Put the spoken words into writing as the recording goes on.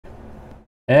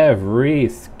Every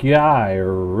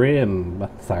Skyrim.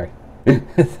 Sorry.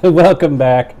 Welcome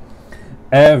back,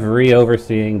 every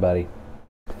overseeing buddy.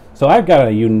 So I've got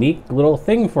a unique little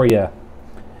thing for you.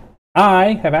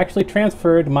 I have actually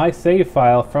transferred my save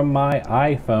file from my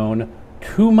iPhone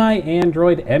to my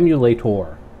Android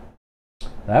emulator.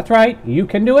 That's right, you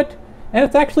can do it, and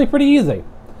it's actually pretty easy.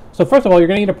 So first of all, you're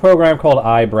going to need a program called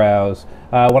iBrowse.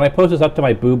 When I post this up to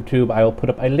my BoobTube, I will put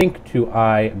up a link to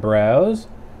iBrowse.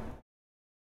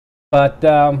 But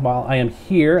while I am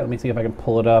here, let me see if I can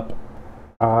pull it up.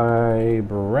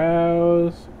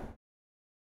 iBrowse.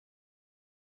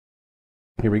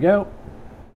 Here we go.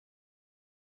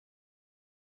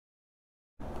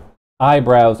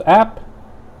 iBrowse app.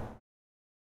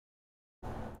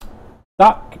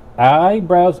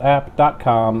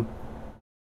 iBrowseapp.com.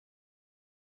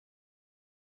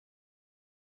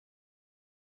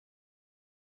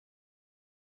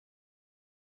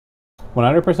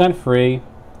 %100% free.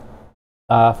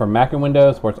 For Mac and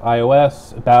Windows, supports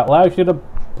iOS. About allows you to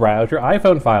browse your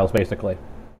iPhone files, basically.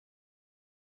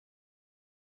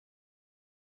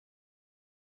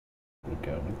 There we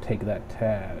go. And take that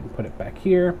tab and put it back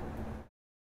here.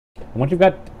 And once you've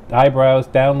got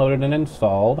iBrowse downloaded and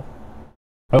installed,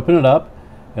 open it up.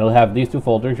 It'll have these two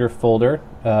folders: your folder,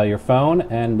 your phone,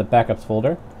 and the backups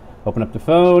folder. Open up the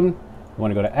phone. You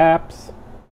want to go to Apps.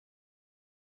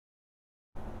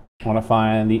 Want to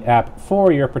find the app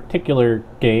for your particular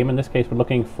game. In this case, we're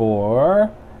looking for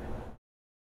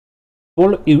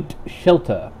Fallout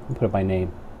Shelter. I'll put it by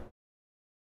name.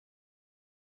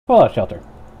 Fallout Shelter.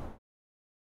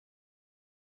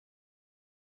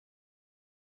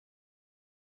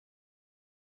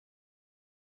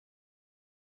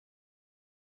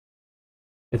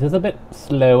 This is a bit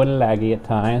slow and laggy at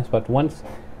times, but once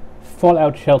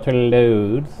Fallout Shelter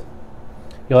loads,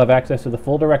 you'll have access to the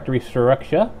full directory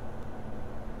structure.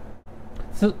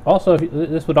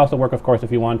 This would also work, of course,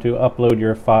 if you want to upload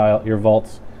your file, your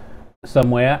vaults,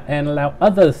 somewhere and allow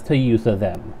others to use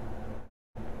them.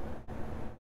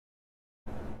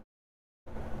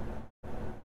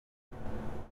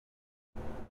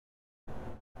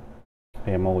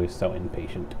 I am always so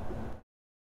impatient.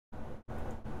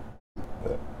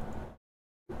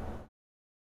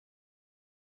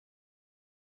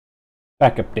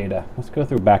 Backup data. Let's go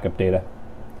through backup data.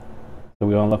 So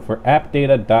we want to look for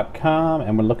appdata.com,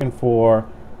 and we're looking for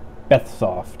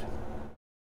Bethsoft.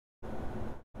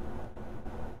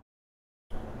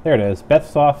 There it is,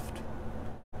 Bethsoft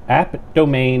app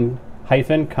domain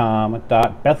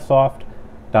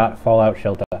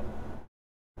 -com.bethsoft.falloutshelter.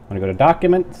 I'm going to go to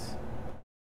Documents.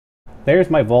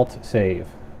 There's my vault save.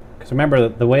 Because remember,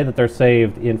 the way that they're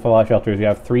saved in Fallout Shelter is you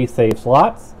have 3 save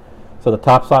slots. So the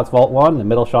top slot's Vault 1, the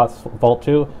middle slot's Vault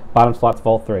 2, bottom slot's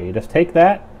Vault 3. You just take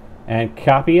that and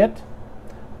copy it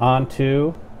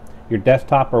onto your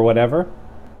desktop or whatever.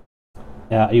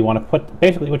 You want to put,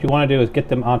 basically what you want to do is get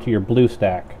them onto your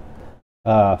BlueStack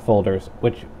folders,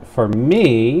 which for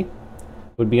me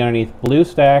would be underneath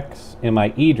BlueStacks in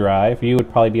my E drive. You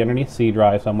would probably be underneath C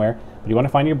drive somewhere, but you want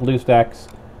to find your BlueStacks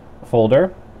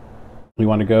folder. You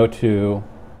want to go to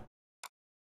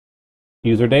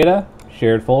User Data,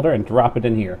 Shared Folder, and drop it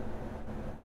in here.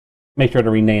 Make sure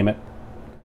to rename it.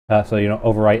 So you don't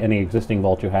overwrite any existing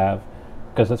vault you have,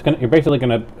 because you're basically going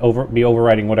to be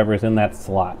overwriting whatever is in that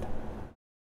slot.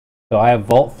 So I have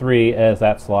Vault 3 as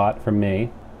that slot for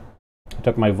me. I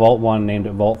took my Vault 1, named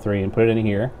it Vault 3, and put it in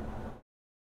here.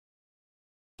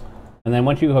 And then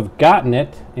once you have gotten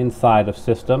it inside of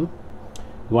System,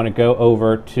 you want to go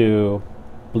over to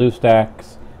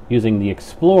BlueStacks using the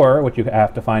Explorer, which you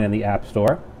have to find in the App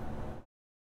Store.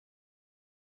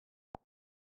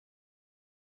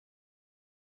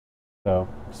 So,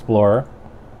 Explorer.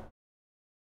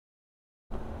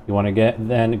 You want to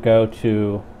then go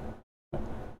to,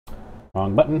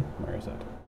 wrong button, where is it?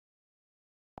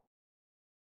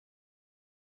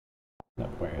 No,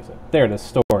 where is it? There it is,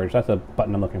 Storage. That's the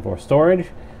button I'm looking for. Storage,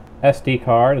 SD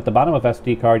card. At the bottom of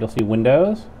SD card, you'll see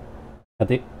Windows.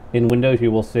 In Windows,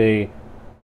 you will see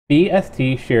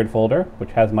BST Shared Folder,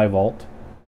 which has my vault.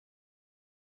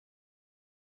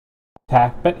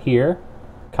 Tap it here.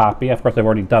 Copy. Of course, I've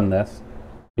already done this.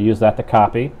 So use that to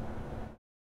copy.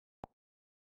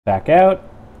 Back out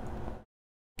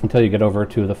until you get over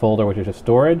to the folder, which is just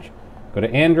storage. Go to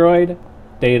Android,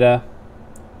 Data,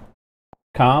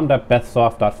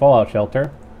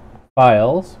 com.bethsoft.falloutshelter,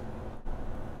 Files,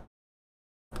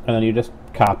 and then you just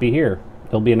copy here.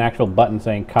 There'll be an actual button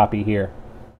saying copy here.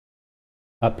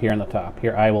 Up here on the top.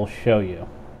 Here, I will show you.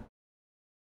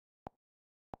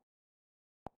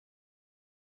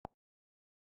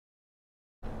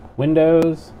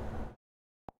 Windows,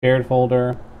 shared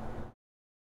folder,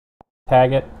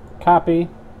 tag it, copy,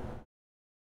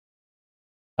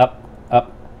 up,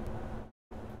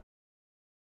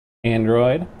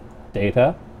 Android,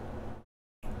 data,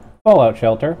 Fallout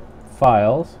Shelter,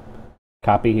 files,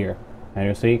 copy here. And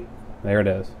you'll see, there it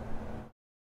is.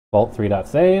 Vault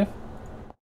 3.save.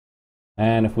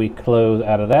 And if we close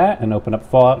out of that and open up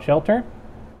Fallout Shelter,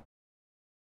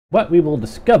 what we will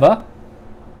discover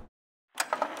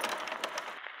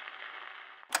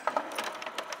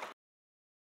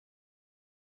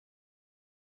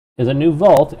is a new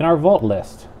vault in our vault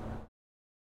list. So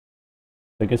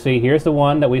you can see here's the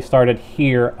one that we started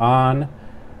here on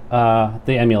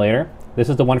the emulator. This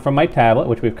is the one from my tablet,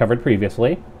 which we've covered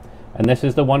previously. And this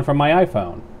is the one from my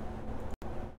iPhone.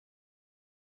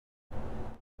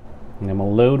 And then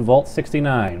we'll load Vault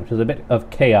 69, which is a bit of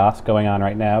chaos going on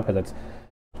right now because it's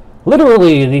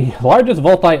literally the largest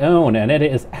vault I own, and it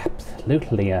is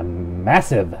absolutely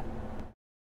massive.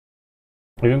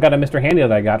 We even got a Mr. Handy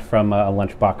that I got from a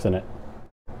lunchbox in it.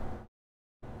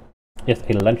 Yes,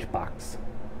 a lunchbox.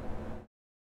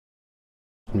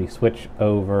 Let me switch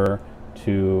over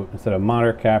to, instead of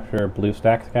monitor capture,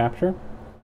 BlueStacks capture.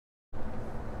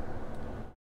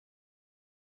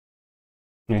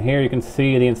 And here you can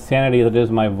see the insanity that is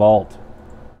my vault.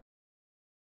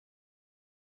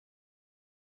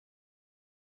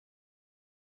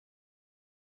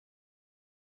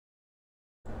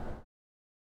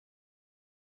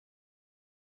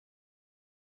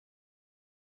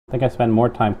 I think I spend more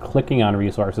time clicking on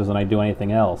resources than I do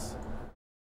anything else.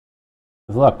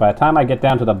 Because look, by the time I get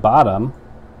down to the bottom,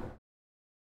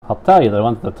 I'll tell you, the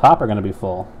ones at the top are going to be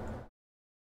full.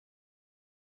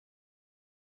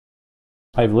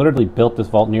 I've literally built this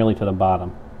vault nearly to the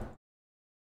bottom.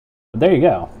 But there you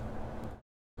go.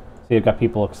 See, I've got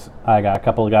people, I got a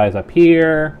couple of guys up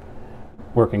here,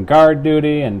 working guard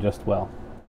duty, and just, well,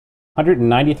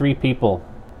 193 people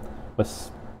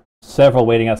with several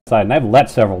waiting outside, and I've let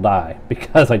several die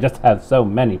because I just have so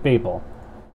many people.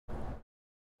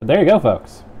 But there you go,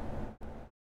 folks.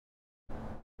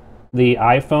 The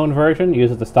iPhone version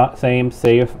uses the same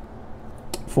save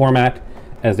format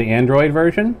as the Android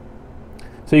version,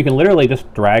 so you can literally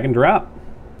just drag and drop.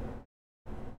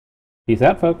 Peace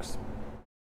out, folks.